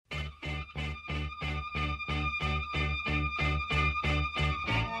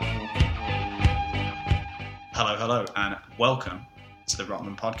Hello, and welcome to the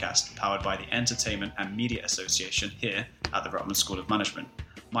Rotman Podcast, powered by the Entertainment and Media Association here at the Rotman School of Management.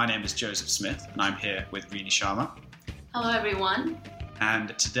 My name is Joseph Smith, and I'm here with Rini Sharma. Hello, everyone.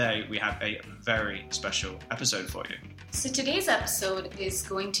 And today we have a very special episode for you. So today's episode is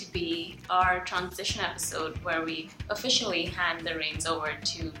going to be our transition episode where we officially hand the reins over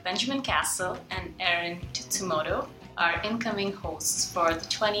to Benjamin Castle and Erin Tsumoto, our incoming hosts for the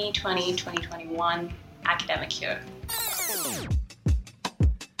 2020-2021 academic year.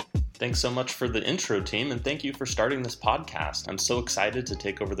 Thanks so much for the intro, team, and thank you for starting this podcast. I'm so excited to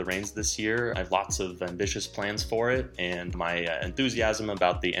take over the reins this year. I have lots of ambitious plans for it, and my enthusiasm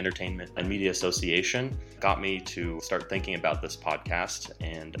about the Entertainment and Media Association got me to start thinking about this podcast,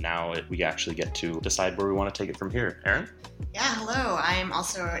 and now we actually get to decide where we want to take it from here. Erin? Yeah, hello. I'm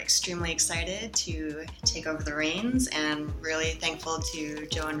also extremely excited to take over the reins and really thankful to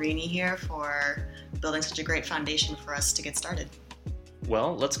Joe and Rini here for building such a great foundation for us to get started.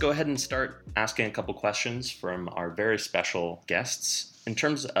 Well, let's go ahead and start asking a couple questions from our very special guests. In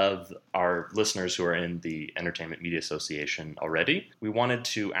terms of our listeners who are in the Entertainment Media Association already, we wanted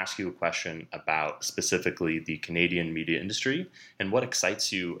to ask you a question about specifically the Canadian media industry and what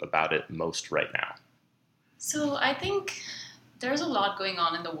excites you about it most right now. So I think there's a lot going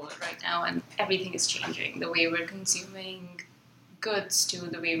on in the world right now, and everything is changing. The way we're consuming goods to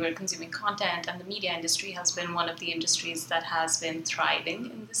the way we're consuming content, and the media industry has been one of the industries that has been thriving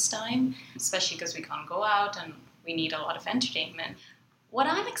in this time, especially because we can't go out and we need a lot of entertainment. What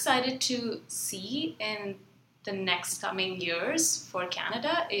I'm excited to see in the next coming years for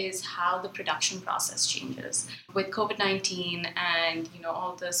Canada is how the production process changes. With COVID-19 and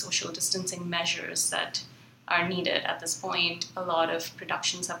all the social distancing measures that are needed at this point, a lot of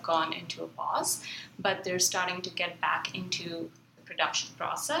productions have gone into a pause, but they're starting to get back into production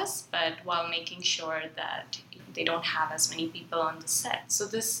process, but while making sure that they don't have as many people on the set. So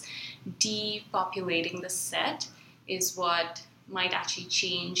this depopulating the set is what might actually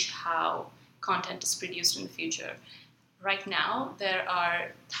change how content is produced in the future. Right now, there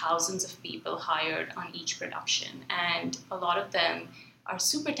are thousands of people hired on each production, and a lot of them are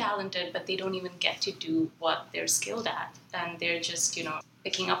super talented, but they don't even get to do what they're skilled at. And they're just,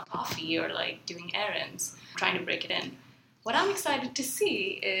 picking up coffee or doing errands, trying to break it in. What I'm excited to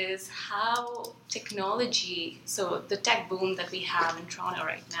see is how technology, so the tech boom that we have in Toronto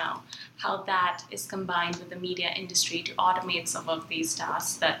right now, how that is combined with the media industry to automate some of these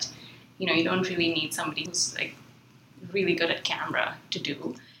tasks that, you don't really need somebody who's really good at camera to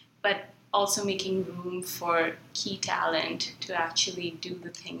do, but also making room for key talent to actually do the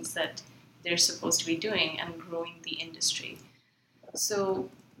things that they're supposed to be doing and growing the industry. So,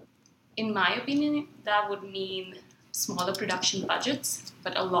 in my opinion, that would mean smaller production budgets,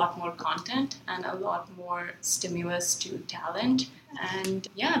 but a lot more content and a lot more stimulus to talent. And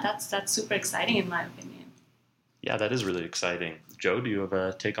yeah, that's super exciting in my opinion. Yeah, that is really exciting. Joe, do you have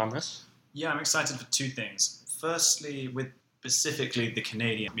a take on this? Yeah, I'm excited for two things. Firstly, with specifically the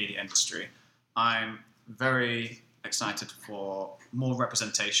Canadian media industry, I'm very excited for more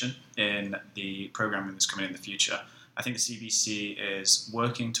representation in the programming that's coming in the future. I think the CBC is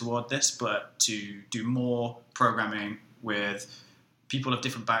working toward this, but to do more programming with people of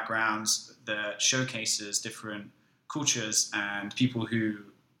different backgrounds that showcases different cultures and people who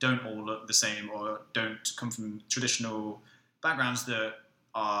don't all look the same or don't come from traditional backgrounds that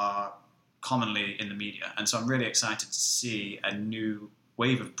are commonly in the media. And so I'm really excited to see a new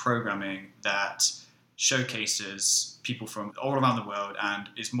wave of programming that showcases people from all around the world and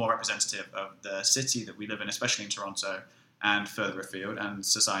is more representative of the city that we live in, especially in Toronto and further afield, and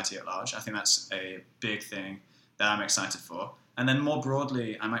society at large. I think that's a big thing that I'm excited for. And then more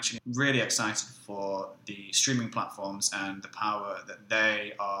broadly, I'm actually really excited for the streaming platforms and the power that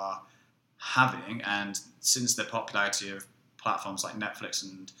they are having. And since the popularity of platforms like Netflix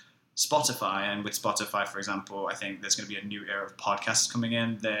and Spotify, and with Spotify, for example, I think there's going to be a new era of podcasts coming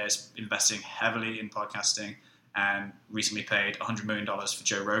in. They're investing heavily in podcasting and recently paid $100 million for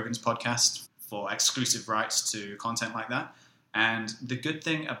Joe Rogan's podcast for exclusive rights to content like that. And the good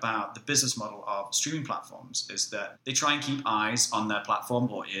thing about the business model of streaming platforms is that they try and keep eyes on their platform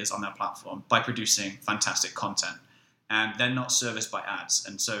or ears on their platform by producing fantastic content. And they're not serviced by ads.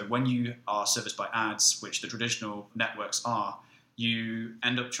 And so when you are serviced by ads, which the traditional networks are, you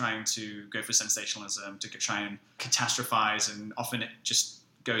end up trying to go for sensationalism, to try and catastrophize, and often it just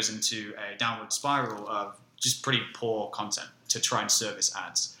goes into a downward spiral of just pretty poor content to try and service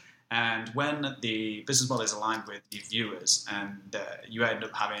ads. And when the business model is aligned with the viewers, and you end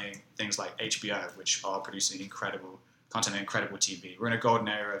up having things like HBO, which are producing incredible content and incredible TV. We're in a golden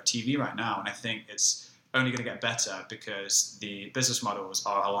era of TV right now, and I think it's only going to get better because the business models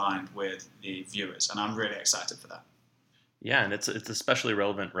are aligned with the viewers, and I'm really excited for that. Yeah, and it's especially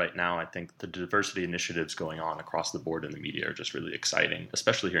relevant right now. I think the diversity initiatives going on across the board in the media are just really exciting,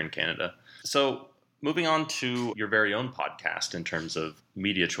 especially here in Canada. So moving on to your very own podcast in terms of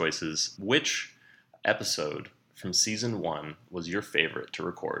media choices, which episode from season 1 was your favorite to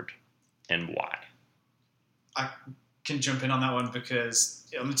record and why? I can jump in on that one because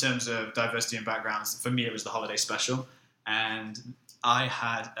in terms of diversity and backgrounds, for me it was the holiday special, and I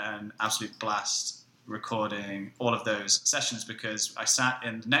had an absolute blast recording all of those sessions because I sat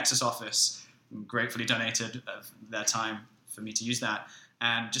in the Nexus office, gratefully donated their time for me to use that,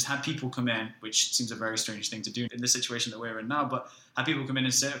 and just had people come in, which seems a very strange thing to do in the situation that we're in now, but had people come in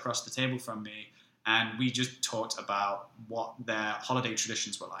and sit across the table from me, and we just talked about what their holiday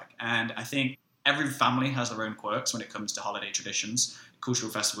traditions were like. And I think every family has their own quirks when it comes to holiday traditions,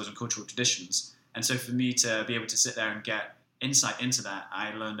 cultural festivals and cultural traditions. And so for me to be able to sit there and get insight into that,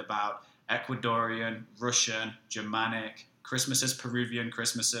 I learned about Ecuadorian, Russian, Germanic Christmases, Peruvian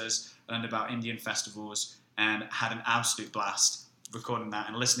Christmases, learned about Indian festivals, and had an absolute blast recording that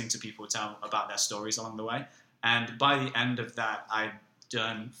and listening to people tell about their stories along the way. And by the end of that, I'd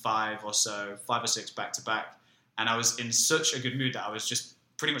done 5 or 6 back to back, and I was in such a good mood that I was just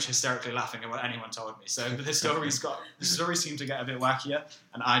pretty much hysterically laughing at what anyone told me. So the stories seemed to get a bit wackier,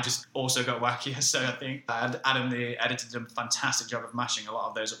 and I just also got wackier. So I think Adam, the editor, did a fantastic job of mashing a lot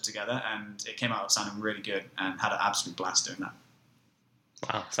of those up together, and it came out sounding really good, and had an absolute blast doing that.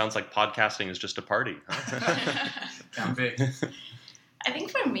 Wow, sounds like podcasting is just a party. Huh? Can be. I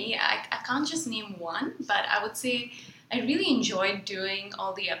think for me, I can't just name one, but I would say I really enjoyed doing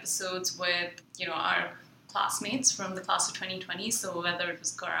all the episodes with, our classmates from the class of 2020. So whether it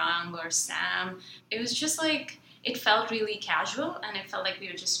was Gaurang or Sam, it was just like, it felt really casual and it felt like we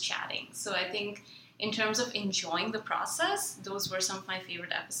were just chatting. So I think in terms of enjoying the process, those were some of my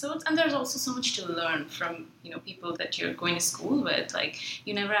favorite episodes. And there's also so much to learn from, people that you're going to school with. Like,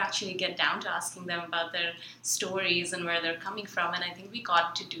 you never actually get down to asking them about their stories and where they're coming from. And I think we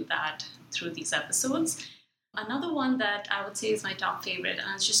got to do that through these episodes. Another one that I would say is my top favorite, and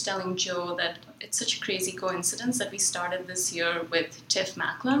I was just telling Joe that it's such a crazy coincidence that we started this year with Tiff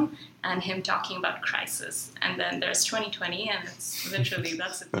Macklem and him talking about crisis. And then there's 2020, and it's literally,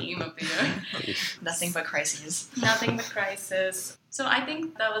 that's the theme of the year. Nothing but crises. Nothing but crisis. So I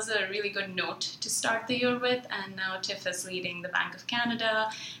think that was a really good note to start the year with. And now Tiff is leading the Bank of Canada.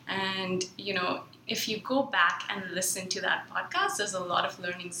 And, if you go back and listen to that podcast, there's a lot of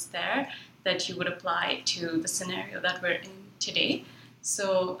learnings there that you would apply to the scenario that we're in today.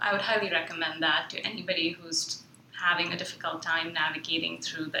 So I would highly recommend that to anybody who's having a difficult time navigating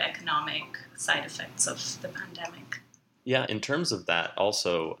through the economic side effects of the pandemic. Yeah, in terms of that,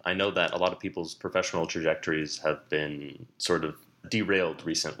 also, I know that a lot of people's professional trajectories have been sort of derailed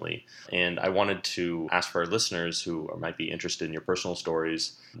recently. And I wanted to ask for our listeners who might be interested in your personal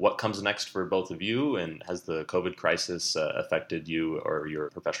stories, what comes next for both of you, and has the COVID crisis affected you or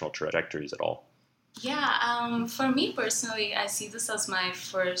your professional trajectories at all? Yeah, for me personally, I see this as my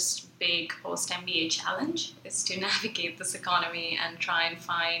first big post-MBA challenge, is to navigate this economy and try and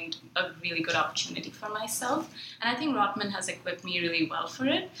find a really good opportunity for myself. And I think Rotman has equipped me really well for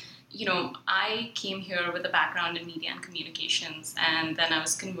it. I came here with a background in media and communications, and then I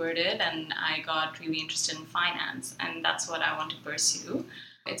was converted and I got really interested in finance, and that's what I want to pursue.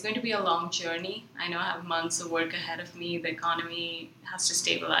 It's going to be a long journey. I know I have months of work ahead of me. The economy has to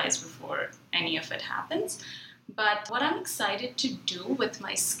stabilize before any of it happens. But what I'm excited to do with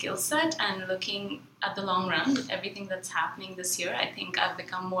my skill set and looking at the long run with everything that's happening this year, I think I've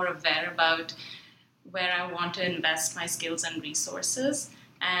become more aware about where I want to invest my skills and resources.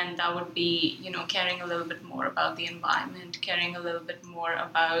 And that would be, caring a little bit more about the environment, caring a little bit more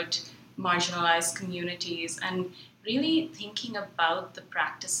about marginalized communities, and really thinking about the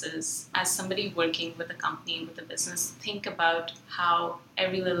practices as somebody working with a company, with a business. Think about how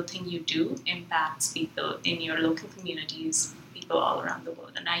every little thing you do impacts people in your local communities, people all around the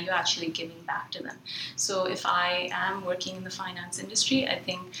world, and are you actually giving back to them? So if I am working in the finance industry, I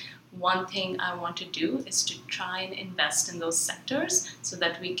think one thing I want to do is to try and invest in those sectors so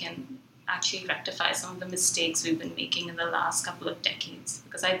that we can actually rectify some of the mistakes we've been making in the last couple of decades.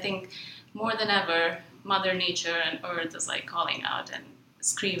 Because I think more than ever, Mother Nature and Earth is like calling out and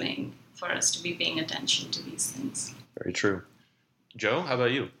screaming for us to be paying attention to these things. Very true. Joe, how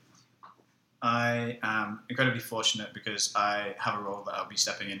about you? I am incredibly fortunate because I have a role that I'll be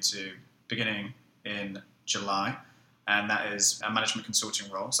stepping into beginning in July. and that is a management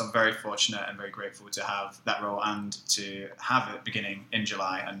consulting role. So I'm very fortunate and very grateful to have that role and to have it beginning in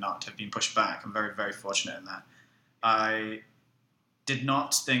July and not have been pushed back. I'm very, very fortunate in that. I did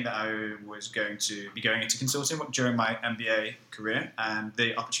not think that I was going to be going into consulting during my MBA career, and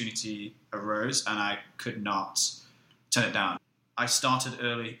the opportunity arose and I could not turn it down. I started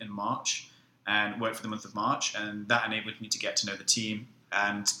early in March and worked for the month of March, and that enabled me to get to know the team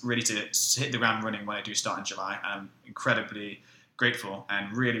and really to hit the ground running when I do start in July. I'm incredibly grateful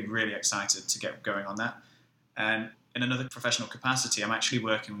and really, really excited to get going on that. And in another professional capacity, I'm actually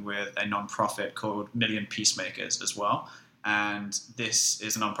working with a non-profit called Million Peacemakers as well. And this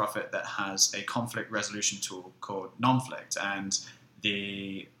is a non-profit that has a conflict resolution tool called Nonflict. And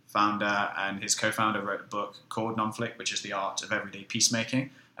the founder and his co-founder wrote a book called Nonflict, which is the art of everyday peacemaking.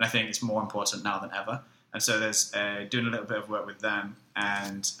 And I think it's more important now than ever. And so there's doing a little bit of work with them,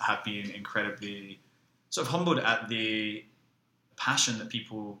 and have been incredibly sort of humbled at the passion that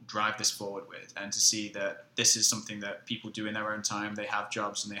people drive this forward with, and to see that this is something that people do in their own time. They have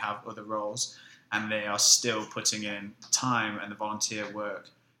jobs and they have other roles, and they are still putting in time and the volunteer work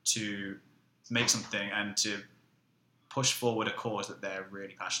to make something and to push forward a cause that they're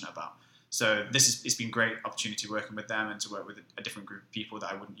really passionate about. So it's been a great opportunity working with them and to work with a different group of people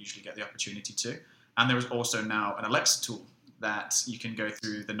that I wouldn't usually get the opportunity to. And there is also now an Alexa tool that you can go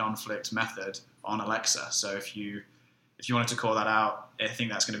through the Nonflict method on Alexa. So if you wanted to call that out, I think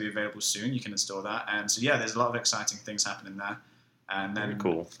that's going to be available soon. You can install that. And so, yeah, there's a lot of exciting things happening there. And then, very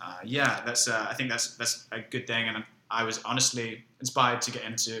cool. That's I think that's a good thing. And I was honestly inspired to get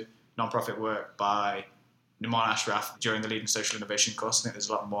into nonprofit work by Naman Ashraf during the Leading Social Innovation course. I think there's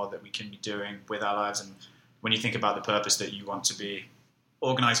a lot more that we can be doing with our lives. And when you think about the purpose that you want to be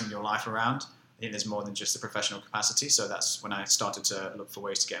organizing your life around, I think there's more than just the professional capacity. So that's when I started to look for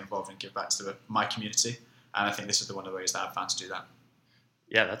ways to get involved and give back to my community. And I think this is one of the ways that I've found to do that.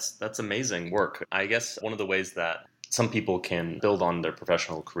 Yeah, that's amazing work. I guess one of the ways that some people can build on their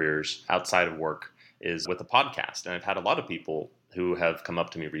professional careers outside of work is with a podcast. And I've had a lot of people who have come up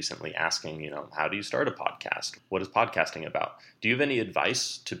to me recently asking, how do you start a podcast? What is podcasting about? Do you have any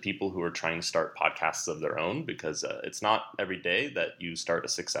advice to people who are trying to start podcasts of their own? Because it's not every day that you start a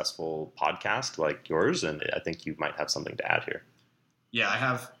successful podcast like yours, and I think you might have something to add here. Yeah, I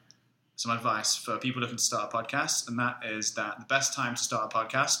have some advice for people looking to start a podcast, and that is that the best time to start a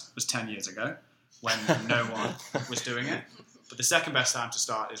podcast was 10 years ago when no one was doing it. But the second best time to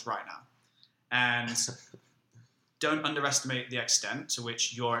start is right now. And don't underestimate the extent to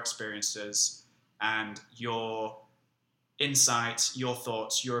which your experiences and your insight, your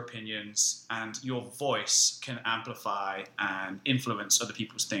thoughts, your opinions, and your voice can amplify and influence other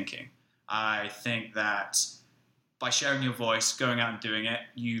people's thinking. I think that by sharing your voice, going out and doing it,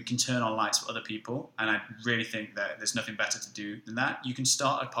 you can turn on lights for other people. And I really think that there's nothing better to do than that. You can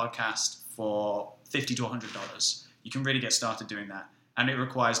start a podcast for $50 to $100. You can really get started doing that. And it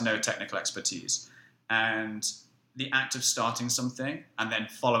requires no technical expertise. And the act of starting something and then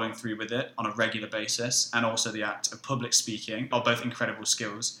following through with it on a regular basis, and also the act of public speaking, are both incredible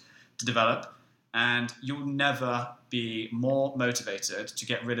skills to develop. And you'll never be more motivated to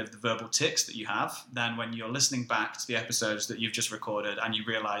get rid of the verbal tics that you have than when you're listening back to the episodes that you've just recorded and you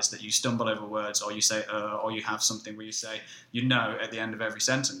realize that you stumble over words, or you say, or you have something where you say, at the end of every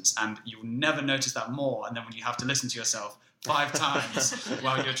sentence. And you'll never notice that more. And then when you have to listen to yourself 5 times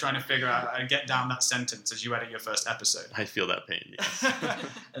while you're trying to figure out and get down that sentence as you edit your first episode. I feel that pain, yes.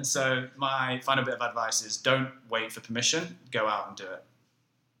 And so my final bit of advice is don't wait for permission, go out and do it.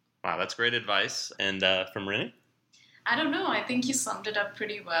 Wow, that's great advice. And from Rini? I don't know. I think you summed it up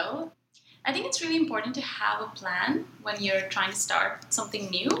pretty well. I think it's really important to have a plan when you're trying to start something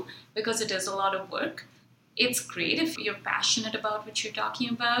new, because it is a lot of work. It's great if you're passionate about what you're talking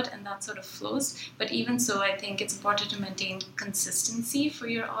about and that sort of flows. But even so, I think it's important to maintain consistency for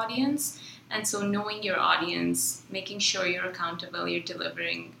your audience. And so knowing your audience, making sure you're accountable, you're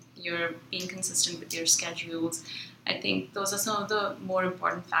delivering, you're being consistent with your schedules. I think those are some of the more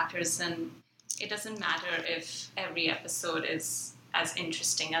important factors. And it doesn't matter if every episode is as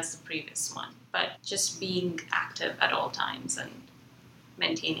interesting as the previous one, but just being active at all times and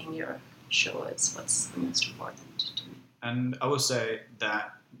maintaining your show is what's the most important to me. And I will say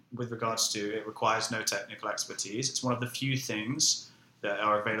that with regards to it requires no technical expertise. It's one of the few things that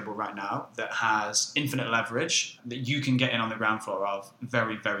are available right now that has infinite leverage that you can get in on the ground floor of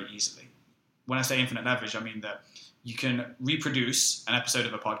very, very easily. When I say infinite leverage, I mean that you can reproduce an episode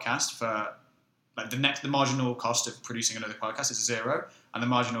of a podcast for the marginal cost of producing another podcast is 0, and the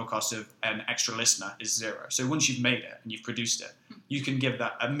marginal cost of an extra listener is 0. So once you've made it and you've produced it, you can give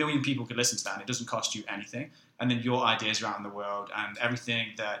that 1 million people could listen to that, and it doesn't cost you anything. and then your ideas are out in the world, and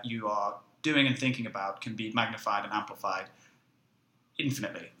everything that you are doing and thinking about can be magnified and amplified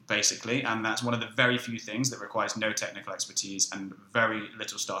infinitely, basically. And that's one of the very few things that requires no technical expertise and very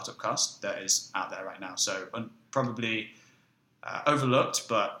little startup cost that is out there right now. So probably overlooked,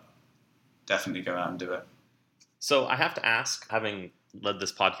 but definitely go out and do it. So I have to ask, having led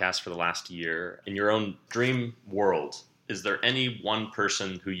this podcast for the last year, in your own dream world, is there any one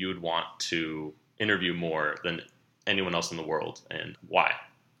person who you would want to interview more than anyone else in the world, and why?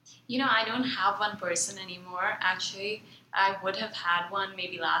 I don't have one person anymore. Actually, I would have had one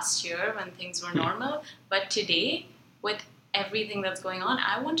maybe last year when things were normal. But today, with everything that's going on,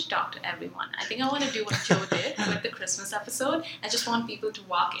 I want to talk to everyone. I think I want to do what Joe did with the Christmas episode. I just want people to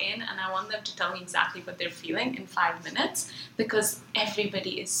walk in and I want them to tell me exactly what they're feeling in 5 minutes, because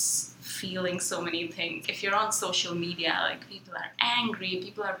everybody is feeling so many things. If you're on social media, like, people are angry,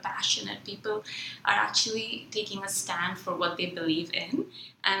 people are passionate, people are actually taking a stand for what they believe in.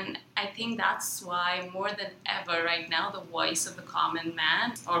 And I think that's why more than ever right now, the voice of the common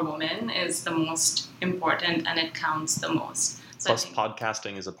man or woman is the most important, and it counts the most. So Plus,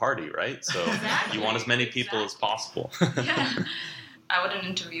 podcasting is a party, right? So Exactly, you want as many people as possible. Yeah. I wouldn't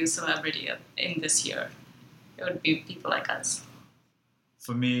interview a celebrity in this year. It would be people like us.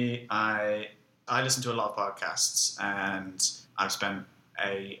 For me, I listen to a lot of podcasts, and I've spent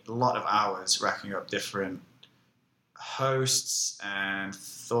a lot of hours racking up different hosts and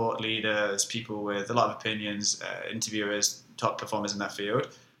thought leaders, people with a lot of opinions, interviewers, top performers in that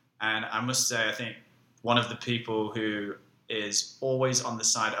field. And I must say, I think one of the people who is always on the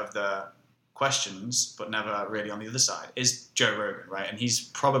side of the questions, but never really on the other side, is Joe Rogan, right? And he's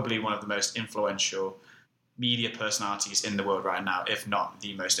probably one of the most influential media personalities in the world right now, if not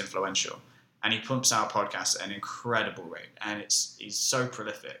the most influential. And he pumps out podcasts at an incredible rate, and he's so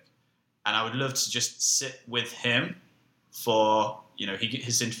prolific. And I would love to just sit with him for,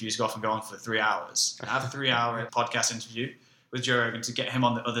 his interviews often go on for 3 hours. And have a 3-hour podcast interview with Joe Rogan to get him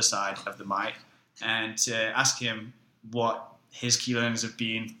on the other side of the mic and to ask him what his key learnings have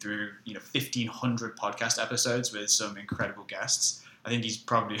been through 1,500 podcast episodes with some incredible guests. I think he's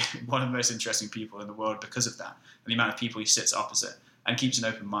probably one of the most interesting people in the world because of that, and the amount of people he sits opposite and keeps an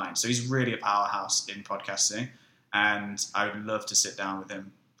open mind. So he's really a powerhouse in podcasting, and I would love to sit down with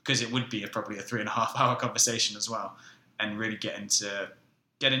him, because it would be probably a 3.5 hour conversation as well, and really get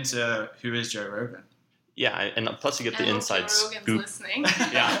into who is Joe Rogan. Yeah, and plus you get the inside Joe Rogan's scoop. Listening.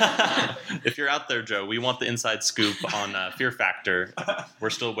 Yeah, if you're out there, Joe, we want the inside scoop on Fear Factor.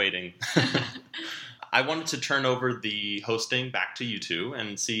 We're still waiting. I wanted to turn over the hosting back to you two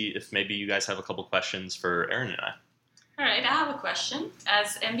and see if maybe you guys have a couple questions for Aaron and I. All right, I have a question.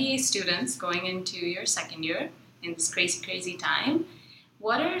 As MBA students going into your second year in this crazy, crazy time,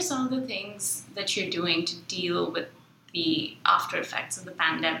 what are some of the things that you're doing to deal with the after effects of the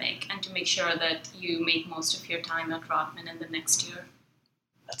pandemic and to make sure that you make most of your time at Rotman in the next year?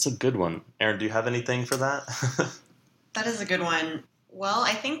 That's a good one. Aaron, do you have anything for that? That is a good one. Well,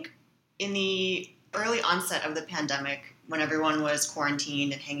 I think in the early onset of the pandemic, when everyone was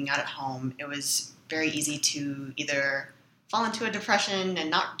quarantined and hanging out at home, it was very easy to either fall into a depression and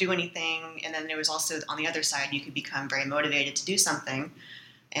not do anything, and then there was also, on the other side, you could become very motivated to do something.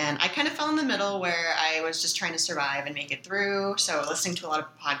 And I kind of fell in the middle where I was just trying to survive and make it through, so listening to a lot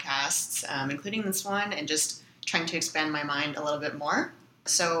of podcasts, including this one, and just trying to expand my mind a little bit more.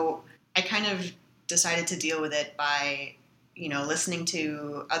 So I kind of decided to deal with it by listening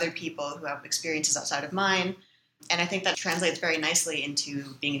to other people who have experiences outside of mine. And I think that translates very nicely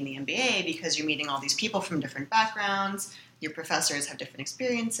into being in the MBA, because you're meeting all these people from different backgrounds. Your professors have different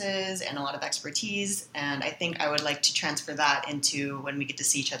experiences and a lot of expertise. And I think I would like to transfer that into when we get to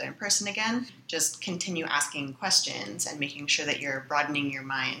see each other in person again. Just continue asking questions and making sure that you're broadening your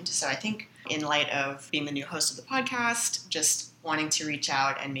mind. So I think in light of being the new host of the podcast, just wanting to reach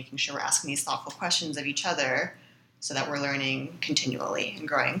out and making sure we're asking these thoughtful questions of each other so that we're learning continually and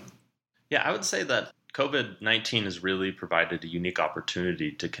growing. Yeah, I would say that COVID-19 has really provided a unique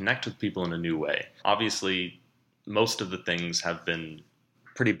opportunity to connect with people in a new way. Obviously, most of the things have been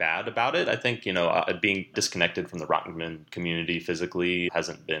pretty bad about it. I think, being disconnected from the Rotman community physically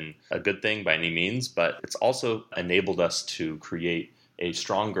hasn't been a good thing by any means, but it's also enabled us to create a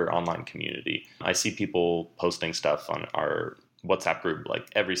stronger online community. I see people posting stuff on our WhatsApp group like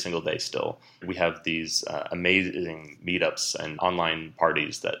every single day still. We have these amazing meetups and online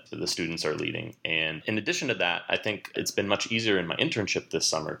parties that the students are leading. And in addition to that, I think it's been much easier in my internship this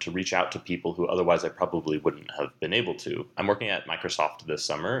summer to reach out to people who otherwise I probably wouldn't have been able to. I'm working at Microsoft this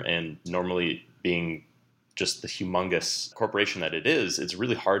summer, and normally being just the humongous corporation that it is, it's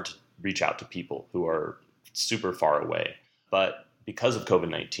really hard to reach out to people who are super far away. But because of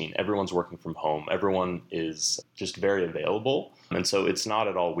COVID-19, everyone's working from home. Everyone is just very available. And so it's not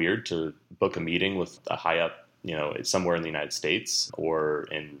at all weird to book a meeting with a high up, somewhere in the United States or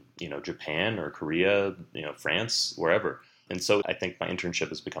in, Japan or Korea, France, wherever. And so I think my internship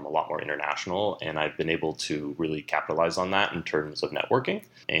has become a lot more international, and I've been able to really capitalize on that in terms of networking.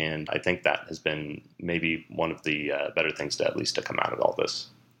 And I think that has been maybe one of the better things to come out of all this.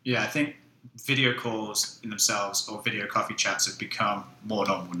 Yeah, I think video calls in themselves or video coffee chats have become more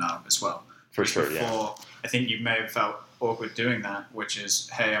normal now as well. For sure, Before, I think you may have felt awkward doing that, which is,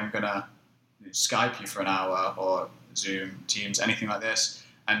 hey, I'm going to Skype you for an hour or Zoom, Teams, anything like this,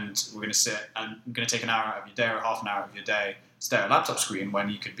 and we're going to sit and I'm going to take an hour out of your day or half an hour of your day, stare at a laptop screen when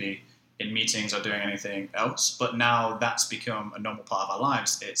you could be in meetings or doing anything else. But now that's become a normal part of our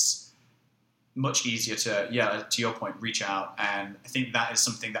lives. It's much easier to your point, reach out. And I think that is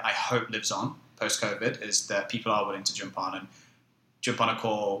something that I hope lives on post-COVID, is that people are willing to jump on a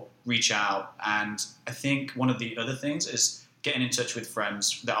call, reach out. And I think one of the other things is getting in touch with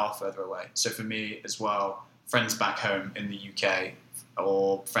friends that are further away. So for me as well, friends back home in the UK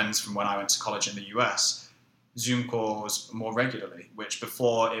or friends from when I went to college in the US, Zoom calls more regularly, which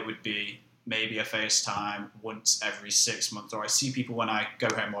before it would be maybe a FaceTime once every 6 months, or I see people when I go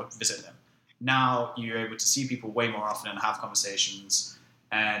home or visit them. Now you're able to see people way more often and have conversations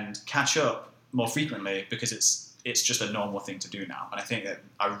and catch up more frequently because it's just a normal thing to do now. And I think that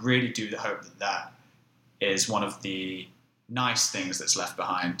I really do hope that that is one of the nice things that's left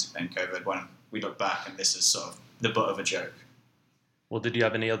behind in COVID when we look back and this is sort of the butt of a joke. Well, did you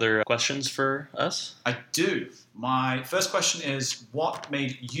have any other questions for us? I do. My first question is, what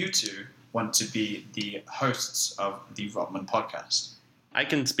made you two want to be the hosts of the Rotman podcast? I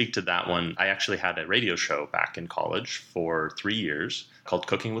can speak to that one. I actually had a radio show back in college for 3 years called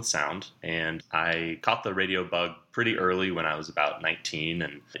Cooking with Sound, and I caught the radio bug pretty early when I was about 19,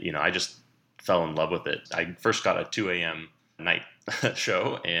 and I just fell in love with it. I first got a 2 a.m. night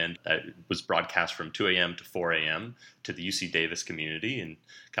show, and it was broadcast from 2 a.m. to 4 a.m. to the UC Davis community in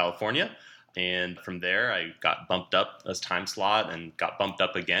California. And from there, I got bumped up as time slot and got bumped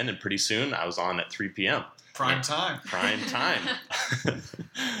up again. And pretty soon I was on at 3 p.m. Prime time.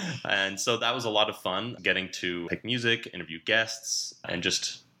 And so that was a lot of fun, getting to pick music, interview guests, and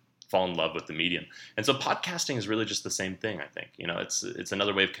just fall in love with the medium. And so podcasting is really just the same thing, I think. It's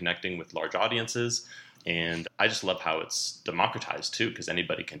another way of connecting with large audiences. And I just love how it's democratized too, because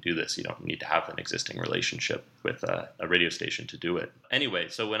anybody can do this. You don't need to have an existing relationship with a radio station to do it. Anyway,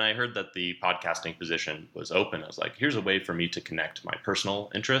 so when I heard that the podcasting position was open, I was like, here's a way for me to connect my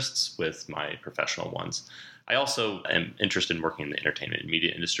personal interests with my professional ones. I also am interested in working in the entertainment and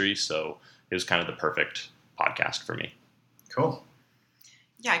media industry, so it was kind of the perfect podcast for me. Cool.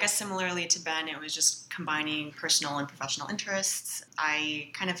 Yeah, I guess similarly to Ben, it was just combining personal and professional interests. I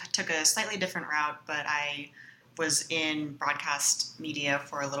kind of took a slightly different route, but I was in broadcast media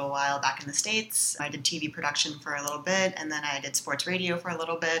for a little while back in the States. I did TV production for a little bit, and then I did sports radio for a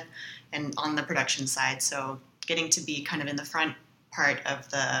little bit, and on the production side. So getting to be kind of in the front part of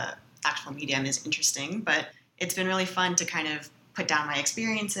the actual medium is interesting, but it's been really fun to kind of put down my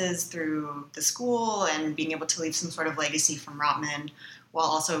experiences through the school and being able to leave some sort of legacy from Rotman, while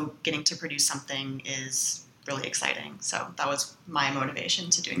also getting to produce something is really exciting. So that was my motivation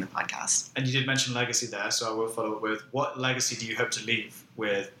to doing the podcast. And you did mention legacy there, so I will follow up with, what legacy do you hope to leave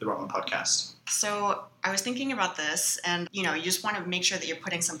with the Rotman podcast? So I was thinking about this, and you just want to make sure that you're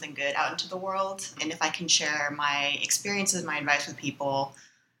putting something good out into the world. And if I can share my experiences, my advice with people,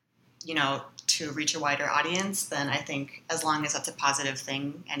 to reach a wider audience, then I think as long as that's a positive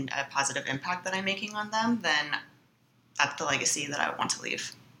thing and a positive impact that I'm making on them, then that's the legacy that I want to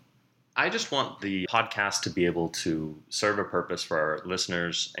leave. I just want the podcast to be able to serve a purpose for our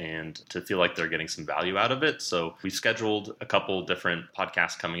listeners and to feel like they're getting some value out of it. So we've scheduled a couple different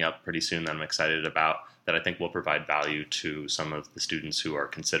podcasts coming up pretty soon that I'm excited about, that I think will provide value to some of the students who are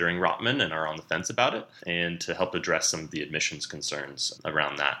considering Rotman and are on the fence about it, and to help address some of the admissions concerns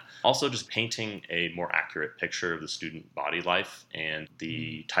around that. Also, just painting a more accurate picture of the student body life and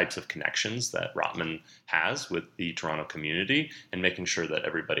the types of connections that Rotman has with the Toronto community, and making sure that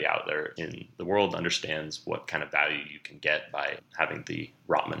everybody out there in the world understands what kind of value you can get by having the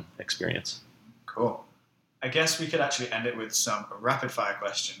Rotman experience. Cool. I guess we could actually end it with some rapid-fire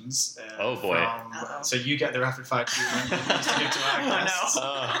questions. Oh, boy. So you get the rapid-fire treatment that you used to give to our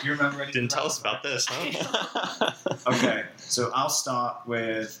guests. Do you remember any? Didn't tell us about this, huh? Okay, so I'll start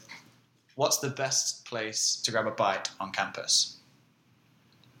with, what's the best place to grab a bite on campus?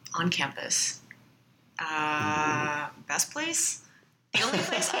 On campus. Best place? The only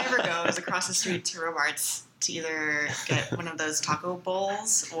place I ever go is across the street to Robarts to either get one of those taco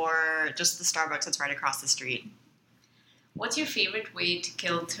bowls or just the Starbucks that's right across the street. What's your favorite way to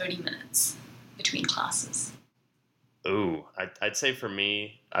kill 30 minutes between classes? Ooh, I'd say for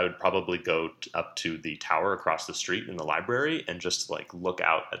me, I would probably go up to the tower across the street in the library and just like look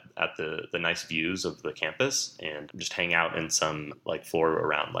out at the nice views of the campus and just hang out in some like floor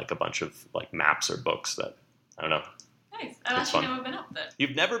around like a bunch of like maps or books that, I don't know. Nice. I've actually never been up there.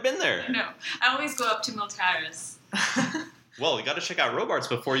 You've never been there? No. I always go up to Mill Terrace. Well, you got to check out Robarts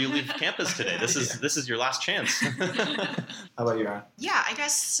before you leave campus today. This is your last chance. How about you, Aaron? Yeah, I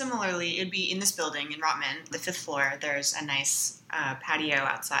guess similarly, it'd be in this building in Rotman, the 5th floor. There's a nice patio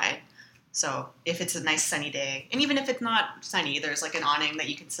outside. So if it's a nice sunny day, and even if it's not sunny, there's like an awning that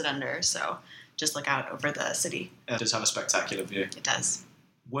you can sit under. So just look out over the city. It does have a spectacular view. It does.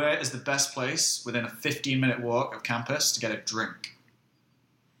 Where is the best place within a 15-minute walk of campus to get a drink?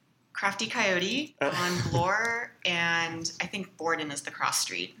 Crafty Coyote on Bloor, and I think Borden is the cross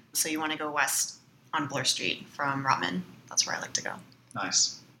street. So you want to go west on Bloor Street from Rotman. That's where I like to go.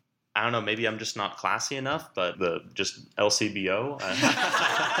 Nice. I don't know, maybe I'm just not classy enough, but just LCBO.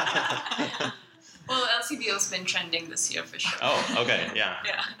 Well, LCBO's been trending this year for sure. Oh, okay, yeah.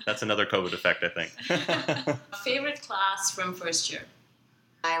 Yeah. That's another COVID effect, I think. Favorite class from first year?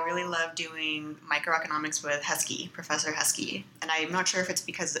 I really love doing microeconomics with Heskey, Professor Heskey. And I'm not sure if it's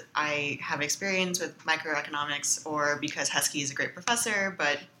because I have experience with microeconomics or because Heskey is a great professor,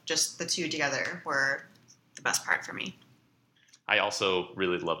 but just the two together were the best part for me. I also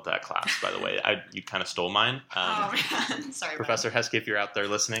really loved that class, by the way. You kind of stole mine. Oh, man. Sorry, Professor Heskey, if you're out there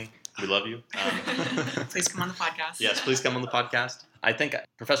listening, we love you. Please come on the podcast. Yes, please come on the podcast. I think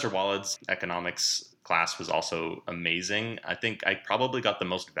Professor Walled's economics class was also amazing. I think I probably got the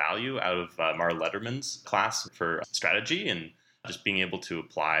most value out of Mara Letterman's class for strategy, and just being able to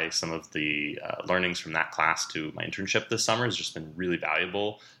apply some of the learnings from that class to my internship this summer has just been really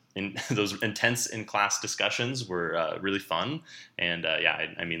valuable. And those intense in-class discussions were really fun. And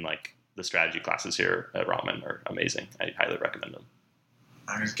I mean, like the strategy classes here at Rotman are amazing. I highly recommend them.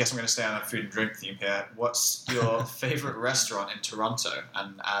 I guess I'm going to stay on that food and drink theme here. What's your favorite restaurant in Toronto?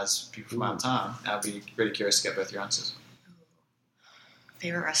 And as people from out of town, I'd be really curious to get both your answers.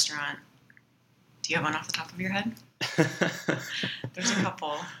 Favorite restaurant? Do you have one off the top of your head? There's a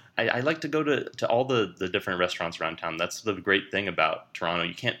couple. I like to go to all the different restaurants around town. That's the great thing about Toronto.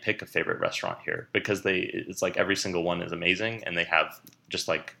 You can't pick a favorite restaurant here because it's like every single one is amazing, and they have just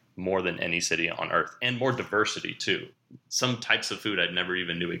like more than any city on earth, and more diversity too. Some types of food I never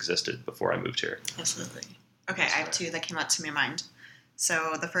even knew existed before I moved here. Absolutely. Okay, I have two that came up to my mind.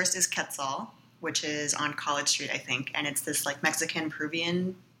 So the first is Quetzal, which is on College Street, I think, and it's this like Mexican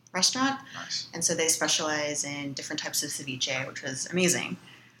Peruvian restaurant. Nice. And so they specialize in different types of ceviche, which was amazing.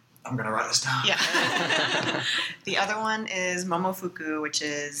 I'm going to write this down. Yeah. The other one is Momofuku, which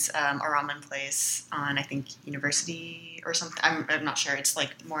is a ramen place on, I think, University or something. I'm not sure. It's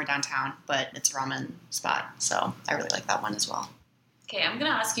like more downtown, but it's a ramen spot. So I really like that one as well. Okay, I'm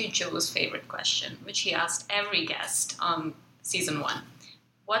going to ask you Joe's favorite question, which he asked every guest on season 1.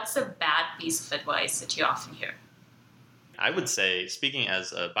 What's a bad piece of advice that you often hear? I would say, speaking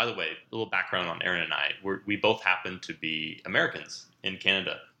as, by the way, a little background on Aaron and I, we both happen to be Americans in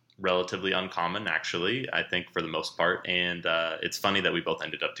Canada. Relatively uncommon, actually, I think, for the most part. And it's funny that we both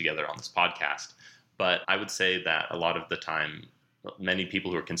ended up together on this podcast. But I would say that a lot of the time, many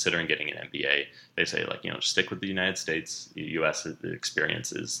people who are considering getting an MBA, they say, like, stick with the United States. The U.S.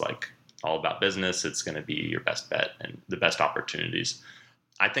 experience is, like, all about business. It's going to be your best bet and the best opportunities.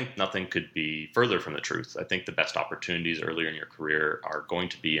 I think nothing could be further from the truth. I think the best opportunities earlier in your career are going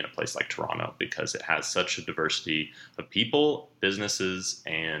to be in a place like Toronto because it has such a diversity of people, businesses,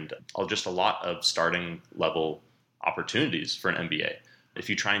 and just a lot of starting level opportunities for an MBA. If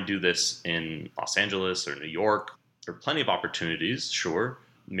you try and do this in Los Angeles or New York, there are plenty of opportunities, sure,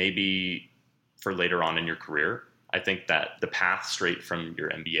 maybe for later on in your career. I think that the path straight from your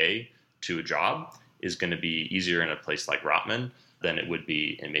MBA to a job is going to be easier in a place like Rotman than it would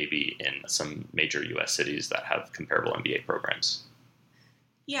be maybe in some major U.S. cities that have comparable MBA programs.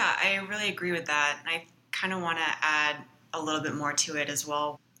 Yeah, I really agree with that. And I kind of want to add a little bit more to it as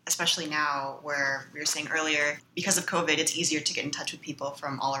well, especially now where we were saying earlier, because of COVID, it's easier to get in touch with people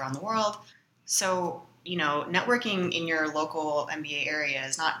from all around the world. So, networking in your local MBA area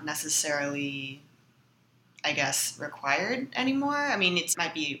is not necessarily, I guess, required anymore. I mean, it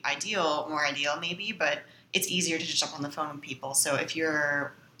might be more ideal maybe, but it's easier to just jump on the phone with people. So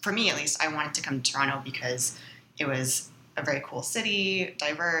for me at least, I wanted to come to Toronto because it was a very cool city,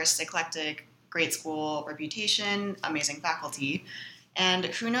 diverse, eclectic, great school, reputation, amazing faculty. And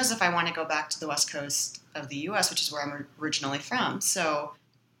who knows if I want to go back to the West Coast of the US, which is where I'm originally from. So,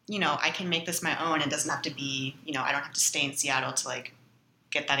 I can make this my own. It doesn't have to be, I don't have to stay in Seattle to like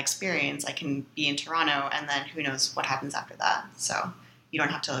get that experience. I can be in Toronto, and then who knows what happens after that. So you don't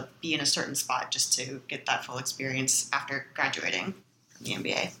have to be in a certain spot just to get that full experience after graduating from the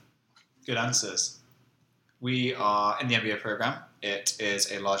MBA. Good answers. We are in the MBA program. It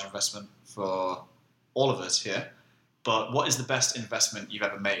is a large investment for all of us here. But what is the best investment you've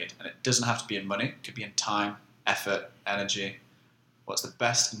ever made? And it doesn't have to be in money. It could be in time, effort, energy. What's the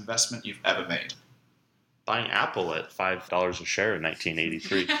best investment you've ever made? Buying Apple at $5 a share in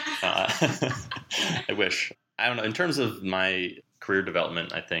 1983. I wish. I don't know. In terms of my career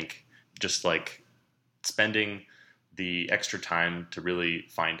development, I think just like spending the extra time to really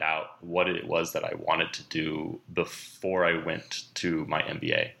find out what it was that I wanted to do before I went to my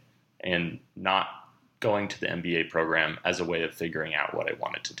MBA, and not going to the MBA program as a way of figuring out what I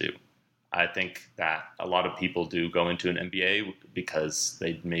wanted to do. I think that a lot of people do go into an MBA because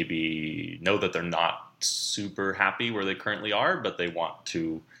they maybe know that they're not super happy where they currently are, but they want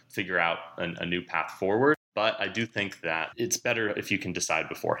to figure out a new path forward. But I do think that it's better if you can decide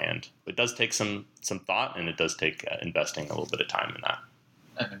beforehand. It does take some thought, and it does take investing a little bit of time in that.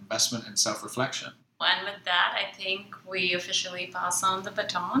 An investment in self-reflection. And with that, I think we officially pass on the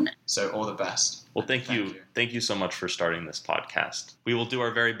baton. So all the best. Well, thank you. Thank you so much for starting this podcast. We will do our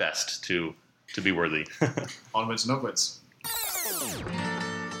very best to be worthy. Onwards and upwards.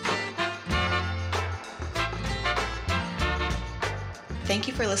 Thank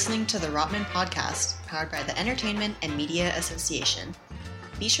you for listening to the Rotman Podcast, powered by the Entertainment and Media Association.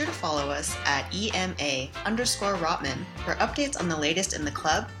 Be sure to follow us at EMA_Rotman for updates on the latest in the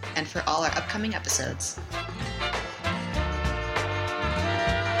club and for all our upcoming episodes.